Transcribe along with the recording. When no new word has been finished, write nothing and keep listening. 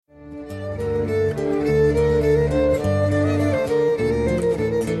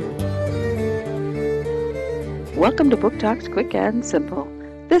Welcome to Book Talks Quick and Simple.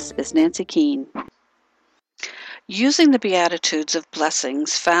 This is Nancy Keene. Using the Beatitudes of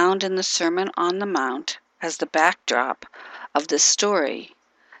blessings found in the Sermon on the Mount as the backdrop of this story,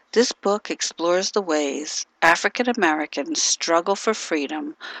 this book explores the ways African Americans' struggle for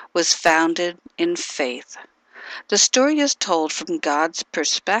freedom was founded in faith. The story is told from God's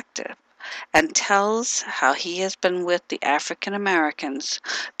perspective and tells how He has been with the African Americans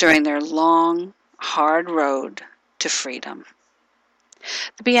during their long, hard road to freedom.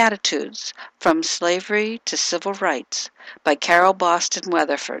 The Beatitudes, From Slavery to Civil Rights, by Carole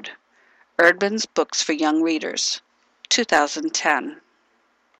Weatherford, Erdman's Books for Young Readers, 2010.